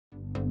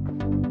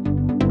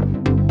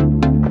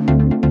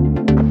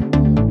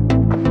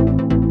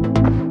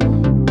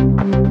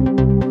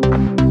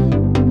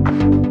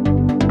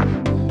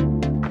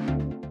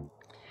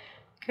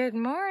Good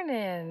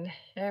morning,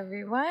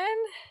 everyone.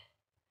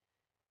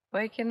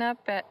 Waking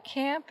up at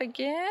camp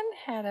again.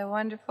 Had a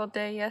wonderful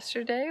day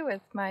yesterday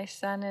with my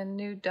son and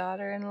new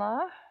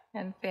daughter-in-law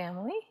and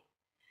family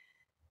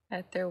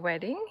at their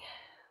wedding,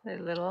 their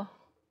little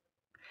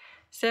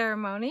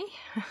ceremony.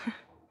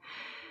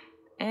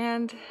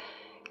 And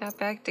got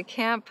back to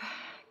camp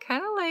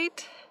kind of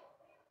late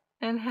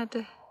and had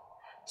to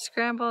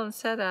scramble and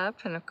set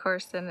up. And of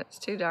course, then it's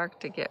too dark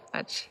to get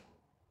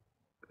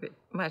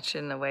much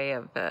in the way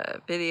of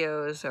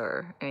videos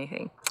or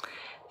anything.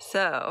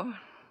 So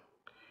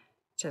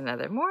it's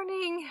another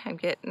morning. I'm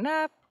getting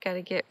up, got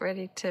to get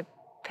ready to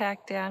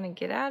pack down and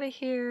get out of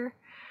here,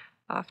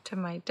 off to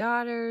my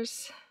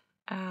daughter's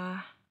in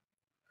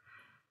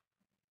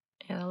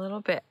a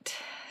little bit.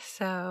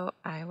 So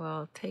I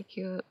will take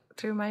you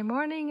through my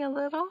morning a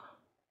little,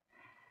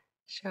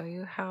 show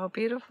you how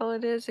beautiful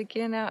it is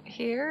again out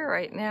here.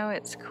 Right now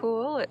it's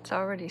cool. It's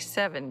already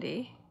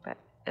 70, but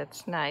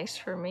it's nice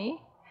for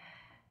me.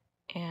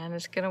 And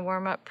it's going to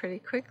warm up pretty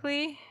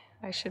quickly.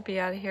 I should be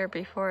out of here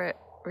before it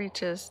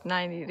reaches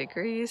 90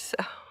 degrees, so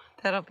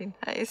that'll be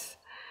nice.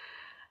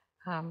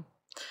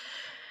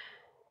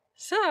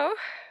 So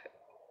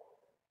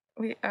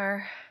we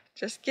are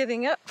just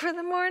getting up for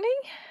the morning.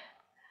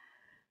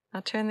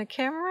 I'll turn the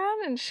camera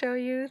on and show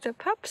you the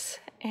pups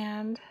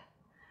and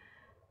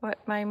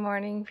what my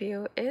morning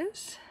view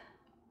is.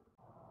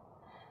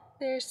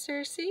 There's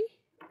Circe. A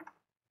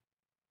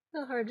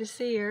little hard to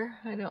see her.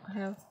 I don't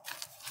have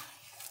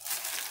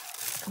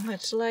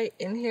much light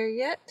in here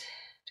yet.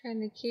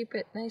 Trying to keep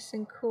it nice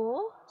and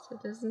cool so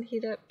it doesn't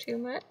heat up too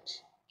much.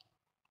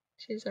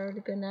 She's already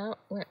been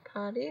out, went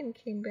potty and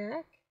came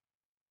back.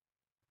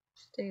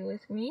 Stay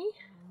with me.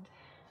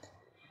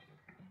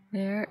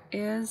 There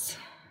is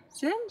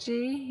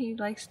Zenji. He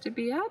likes to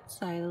be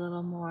outside a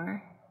little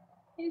more.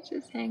 He's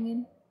just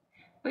hanging,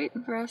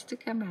 waiting for us to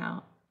come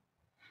out.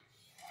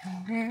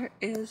 And there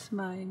is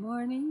my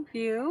morning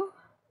view.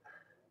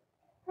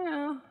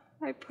 Well,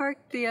 I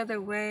parked the other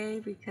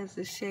way because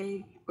the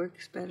shade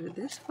works better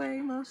this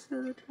way most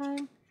of the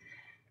time.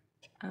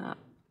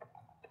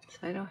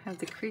 So I don't have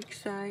the creek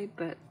side,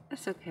 but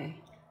that's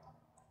okay.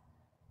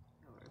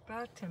 So we're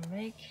about to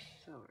make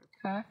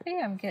coffee.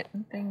 I'm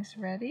getting things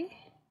ready.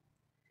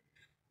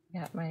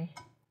 Got my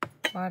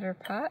water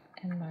pot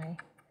and my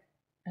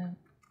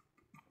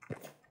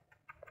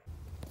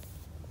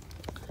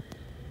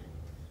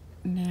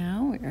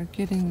now we are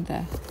getting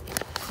the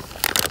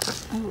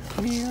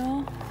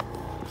oatmeal.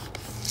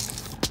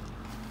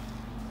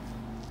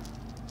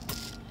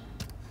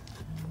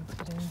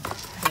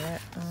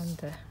 On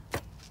the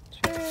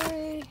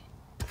tray,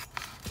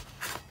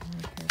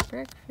 make our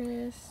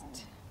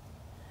breakfast,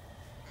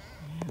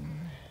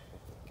 and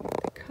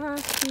the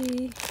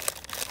coffee.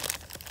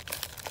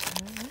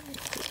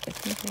 I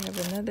think I have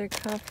another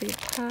coffee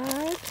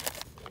pod.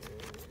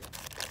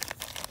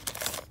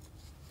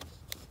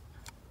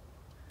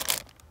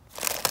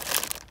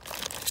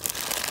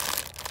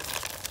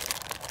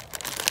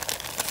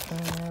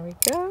 And there we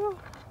go,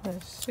 the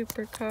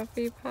super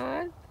coffee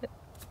pod.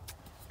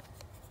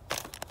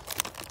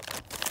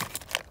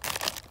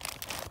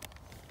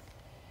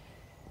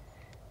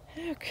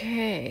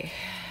 Okay,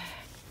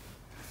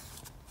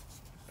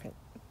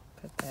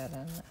 put that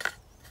on the,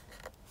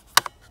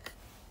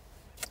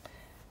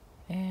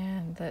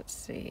 and let's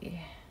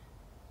see,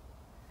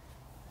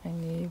 I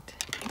need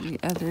the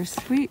other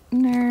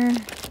sweetener,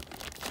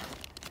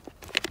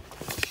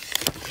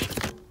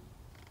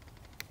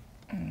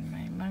 and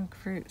my monk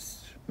fruit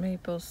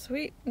maple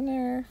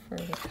sweetener for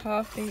the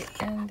coffee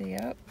and the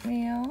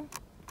oatmeal,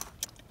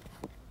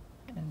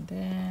 and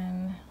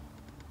then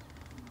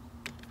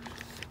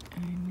I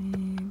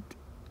need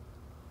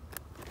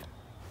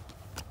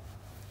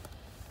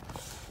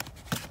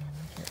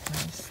get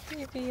my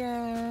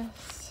stevia.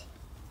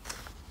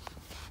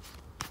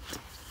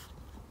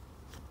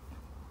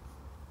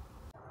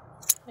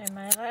 And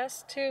my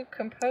last two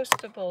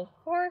compostable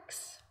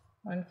forks,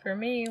 one for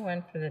me,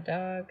 one for the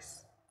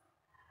dogs.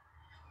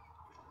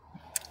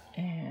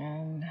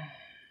 And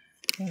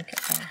I think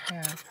I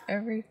have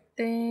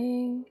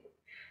everything.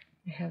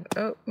 I have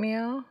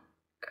oatmeal,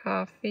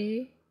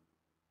 coffee,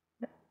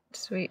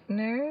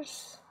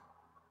 sweeteners,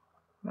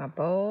 my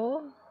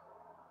bowl,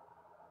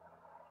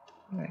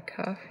 my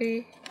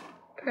coffee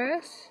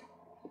press,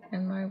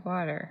 and my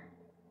water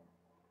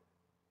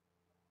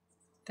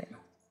thing.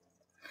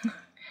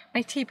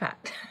 My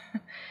teapot.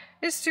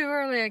 It's too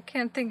early, I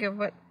can't think of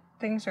what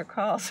things are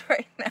called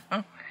right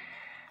now.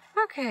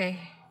 Okay,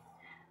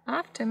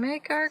 off to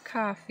make our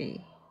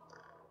coffee.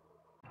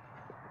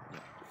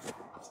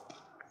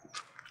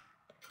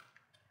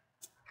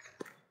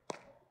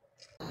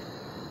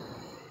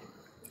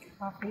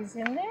 Coffee's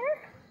in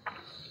there.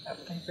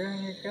 Got my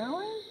burner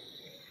going.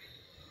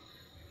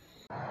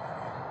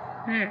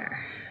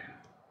 There.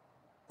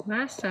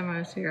 Last time I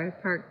was here, I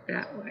parked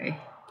that way.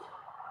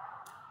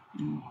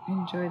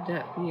 Enjoyed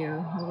that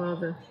view,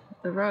 although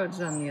the road's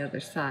on the other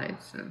side,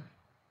 so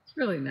it's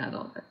really not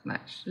all that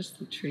much, just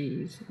the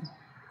trees.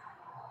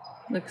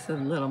 Looks a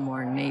little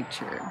more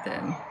nature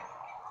than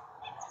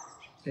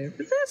there,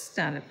 but that's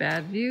not a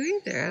bad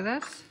view either.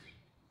 That's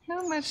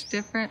not much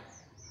different.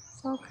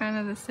 It's all kind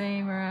of the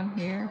same around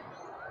here.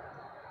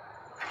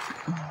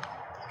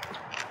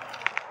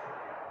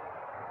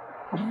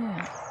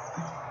 Yeah.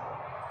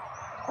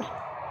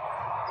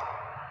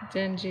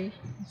 Genji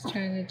is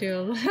trying to do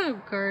a little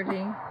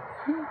guarding.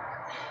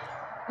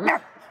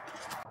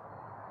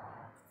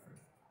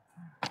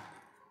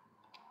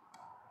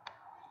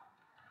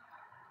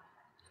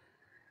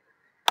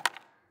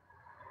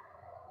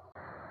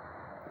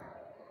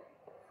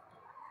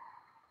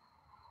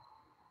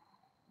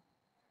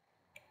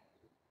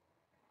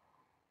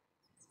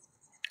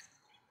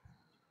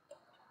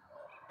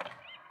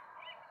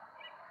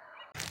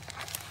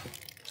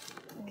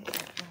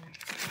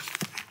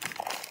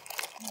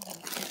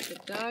 The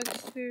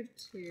dog's food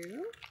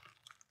too.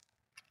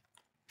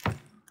 And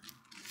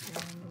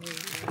we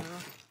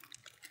will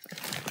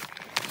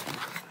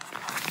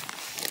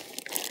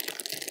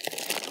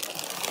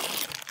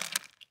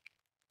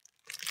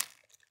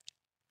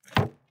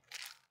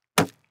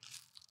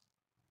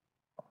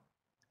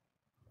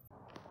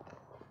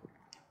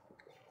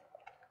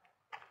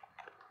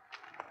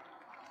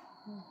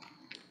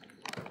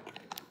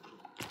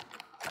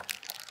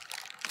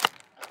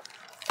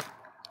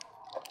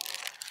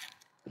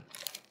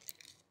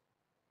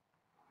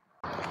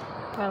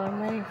while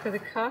I'm waiting for the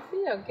coffee,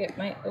 I'll get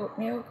my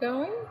oatmeal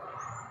going.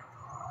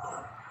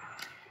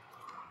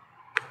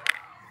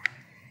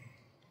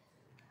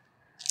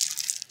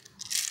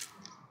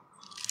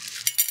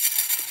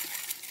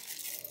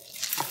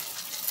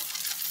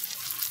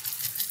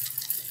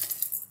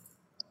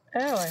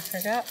 Oh, I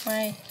forgot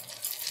my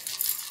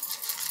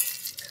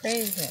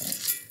craving.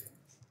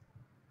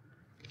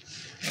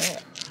 Oh.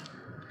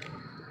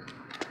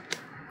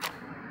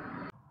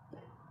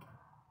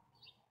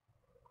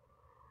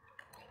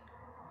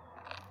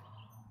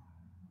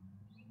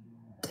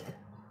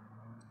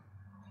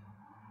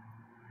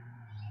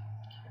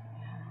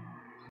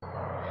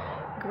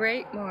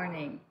 Great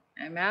morning.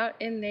 I'm out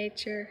in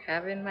nature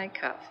having my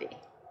coffee.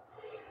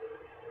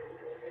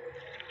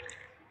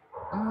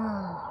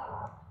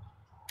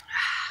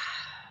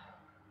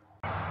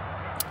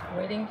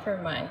 Waiting for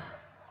my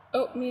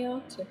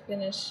oatmeal to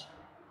finish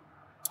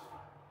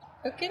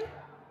cooking.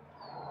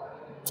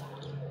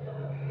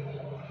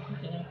 I'm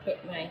gonna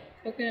put my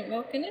coconut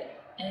milk in it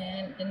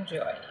and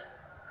enjoy.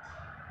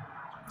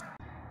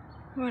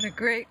 What a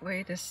great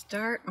way to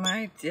start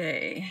my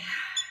day.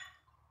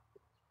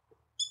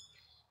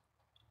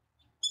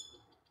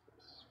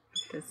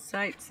 The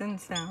sights and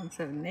sounds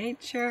of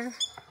nature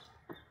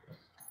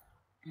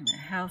and a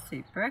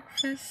healthy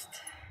breakfast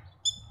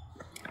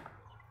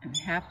and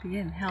happy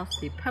and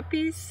healthy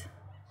puppies.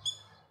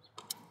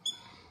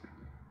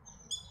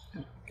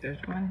 Oh, there's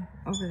one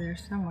over there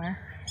somewhere.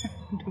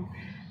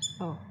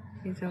 Oh,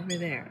 he's over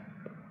there.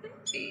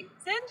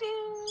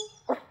 Senji!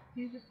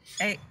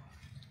 Hey!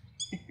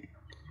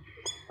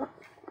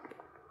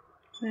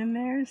 Then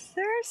there's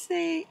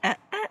Cersei.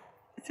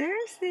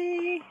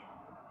 Cersei!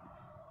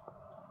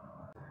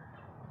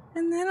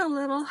 And then a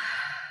little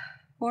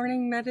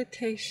morning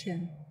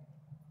meditation.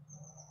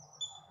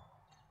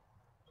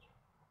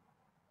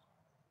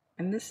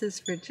 And this is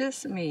for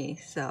just me,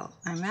 so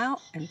I'm out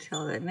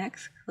until the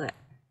next clip.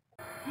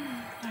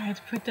 I had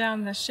to put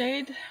down the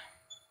shade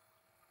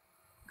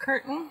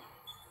curtain.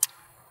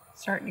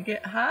 Starting to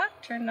get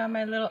hot. Turned on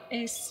my little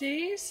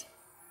ACs.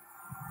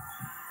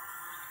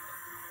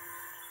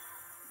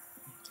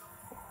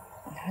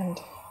 And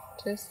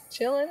just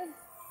chilling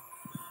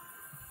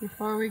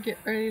before we get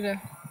ready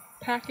to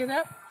pack it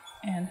up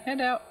and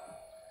head out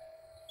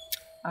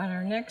on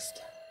our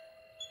next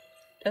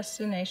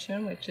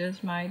destination, which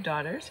is my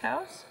daughter's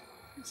house.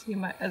 See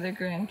my other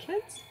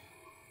grandkids.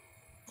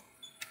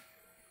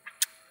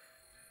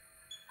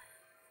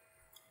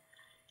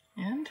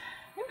 And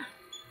yeah,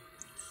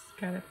 just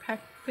gotta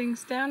pack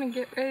things down and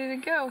get ready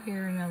to go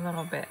here in a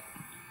little bit.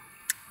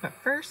 But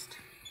first,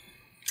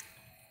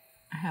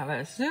 I have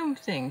a Zoom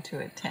thing to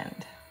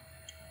attend.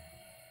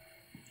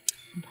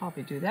 I'll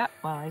probably do that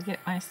while I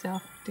get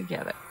myself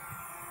together.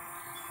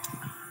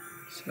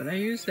 That's what I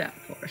use that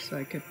for, so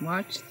I could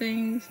watch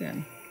things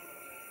and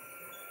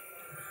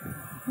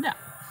yeah.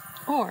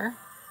 Or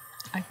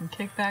I can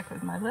kick back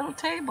with my little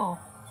table.